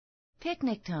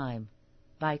Picnic Time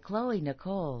by Chloe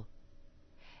Nicole.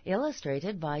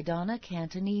 Illustrated by Donna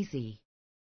Cantonese.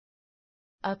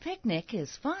 A picnic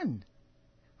is fun.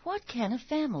 What can a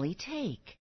family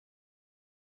take?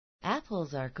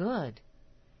 Apples are good.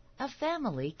 A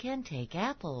family can take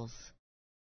apples.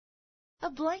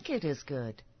 A blanket is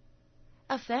good.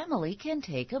 A family can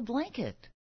take a blanket.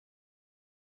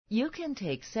 You can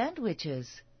take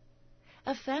sandwiches.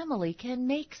 A family can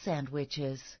make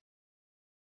sandwiches.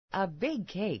 A big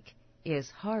cake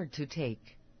is hard to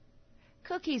take.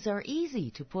 Cookies are easy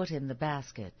to put in the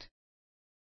basket.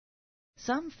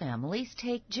 Some families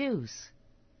take juice.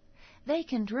 They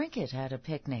can drink it at a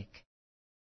picnic.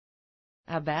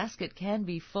 A basket can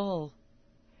be full.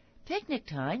 Picnic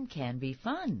time can be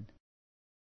fun.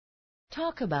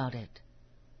 Talk about it.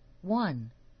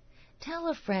 1. Tell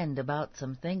a friend about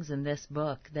some things in this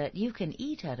book that you can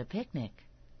eat at a picnic.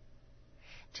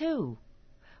 2.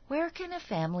 Where can a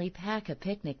family pack a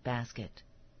picnic basket?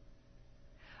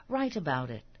 Write about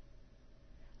it.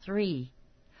 3.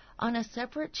 On a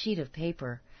separate sheet of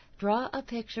paper, draw a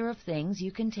picture of things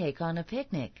you can take on a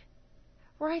picnic.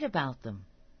 Write about them.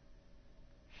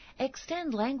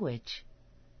 Extend language.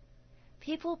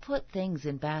 People put things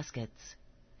in baskets.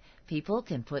 People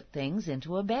can put things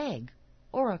into a bag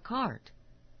or a cart.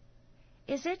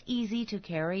 Is it easy to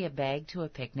carry a bag to a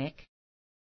picnic?